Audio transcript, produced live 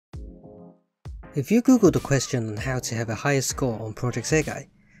If you Google the question on how to have a higher score on Project Sekai,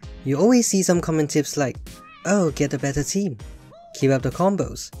 you always see some common tips like, oh, get a better team, keep up the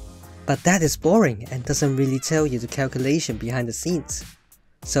combos. But that is boring and doesn't really tell you the calculation behind the scenes.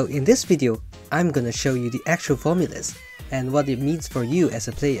 So in this video, I'm gonna show you the actual formulas and what it means for you as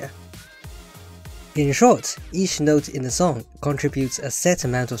a player. In short, each note in the song contributes a set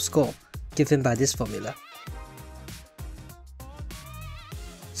amount of score given by this formula.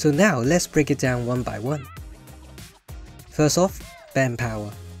 So now let's break it down one by one. First off, band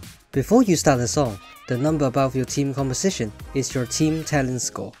power. Before you start a song, the number above your team composition is your team talent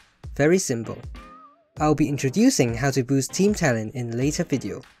score. Very simple. I'll be introducing how to boost team talent in a later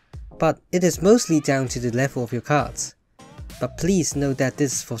video, but it is mostly down to the level of your cards. But please note that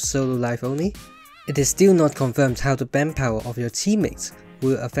this is for solo life only. It is still not confirmed how the band power of your teammates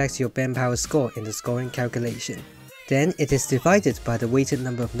will affect your band power score in the scoring calculation. Then it is divided by the weighted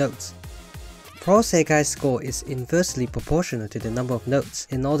number of notes. Project Sekai's score is inversely proportional to the number of notes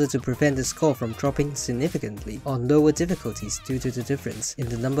in order to prevent the score from dropping significantly on lower difficulties due to the difference in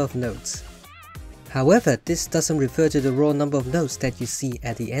the number of notes. However, this doesn't refer to the raw number of notes that you see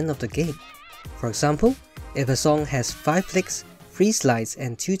at the end of the game. For example, if a song has 5 flicks, 3 slides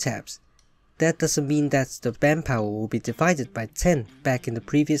and 2 taps, that doesn't mean that the band power will be divided by 10 back in the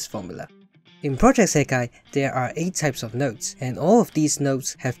previous formula. In Project Sekai, there are 8 types of notes, and all of these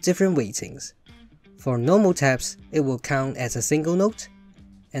notes have different weightings. For normal taps, it will count as a single note,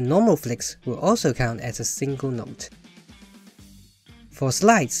 and normal flicks will also count as a single note. For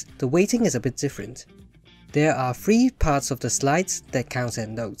slides, the weighting is a bit different. There are 3 parts of the slides that count as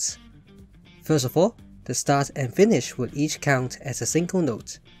notes. First of all, the start and finish will each count as a single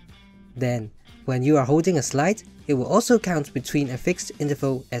note. Then, when you are holding a slide, it will also count between a fixed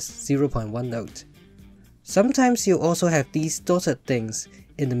interval as 0.1 note. Sometimes you also have these dotted things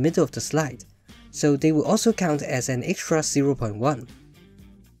in the middle of the slide, so they will also count as an extra 0.1.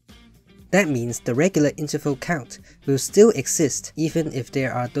 That means the regular interval count will still exist even if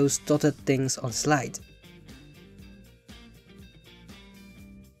there are those dotted things on the slide.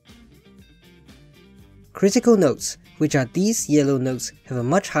 Critical notes, which are these yellow notes, have a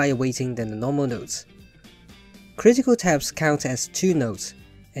much higher weighting than the normal notes. Critical taps count as 2 notes,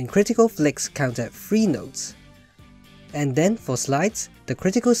 and critical flicks count at 3 notes. And then for slides, the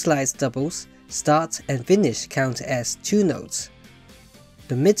critical slides doubles, start and finish count as 2 notes.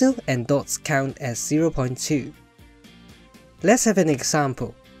 The middle and dots count as 0.2. Let's have an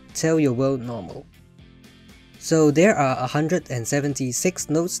example. Tell your world normal. So there are 176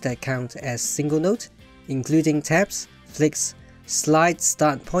 notes that count as single note, including taps, flicks, slide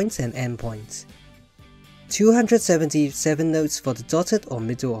start points and end points. 277 notes for the dotted or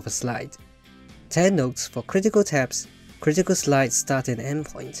middle of a slide. 10 notes for critical taps, critical slide start and end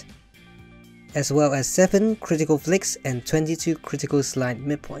point, as well as 7 critical flicks and 22 critical slide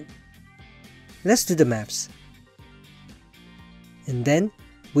midpoint. Let's do the maths. And then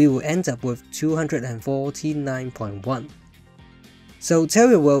we will end up with 249.1. So Tell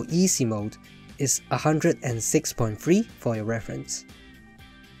Your World Easy Mode is 106.3 for your reference.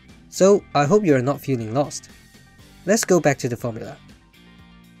 So I hope you are not feeling lost. Let's go back to the formula.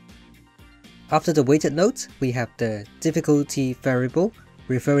 After the weighted notes, we have the difficulty variable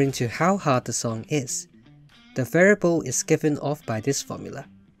referring to how hard the song is. The variable is given off by this formula.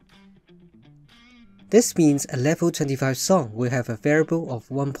 This means a level 25 song will have a variable of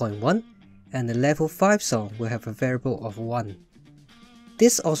 1.1 and a level 5 song will have a variable of 1.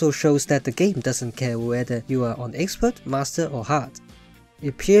 This also shows that the game doesn't care whether you are on expert, master or hard.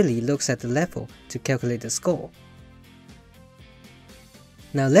 It purely looks at the level to calculate the score.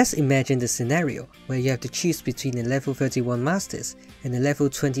 Now let's imagine the scenario where you have to choose between a level 31 masters and a level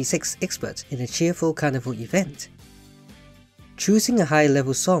 26 expert in a cheerful carnival event. Choosing a higher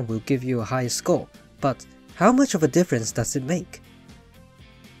level song will give you a higher score, but how much of a difference does it make?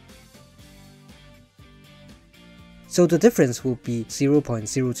 So the difference will be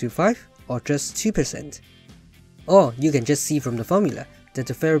 0.025 or just 2%. Or you can just see from the formula that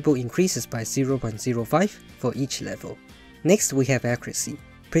the variable increases by 0.05 for each level. Next we have accuracy.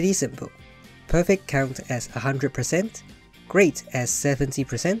 Pretty simple. Perfect count as 100%, great as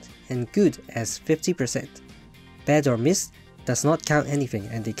 70% and good as 50%. Bad or miss does not count anything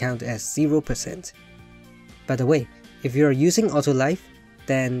and they count as 0%. By the way, if you are using auto life,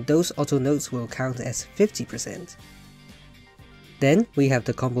 then those auto notes will count as 50%. Then we have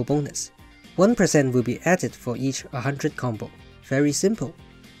the combo bonus. 1% will be added for each 100 combo. Very simple.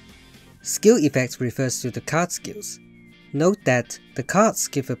 Skill effect refers to the card skills. Note that the cards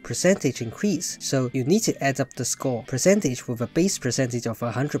give a percentage increase, so you need to add up the score percentage with a base percentage of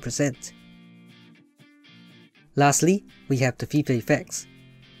 100%. Lastly, we have the FIFA effects.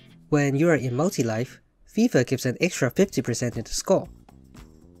 When you are in multi-life, FIFA gives an extra 50% in the score.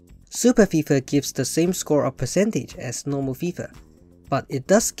 Super FIFA gives the same score of percentage as normal FIFA, but it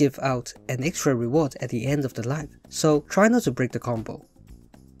does give out an extra reward at the end of the life, so try not to break the combo.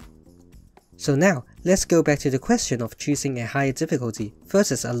 So now, let's go back to the question of choosing a higher difficulty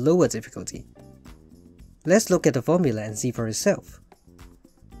versus a lower difficulty. Let's look at the formula and see for yourself.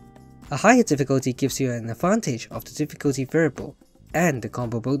 A higher difficulty gives you an advantage of the difficulty variable and the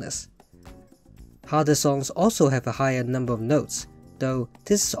combo bonus. Harder songs also have a higher number of notes, though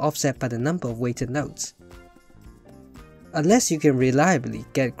this is offset by the number of weighted notes. Unless you can reliably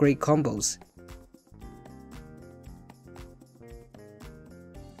get great combos.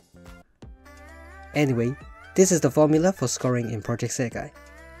 Anyway, this is the formula for scoring in Project Sekai.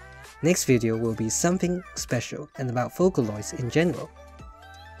 Next video will be something special and about Vocaloids in general.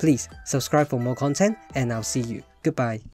 Please subscribe for more content and I'll see you. Goodbye.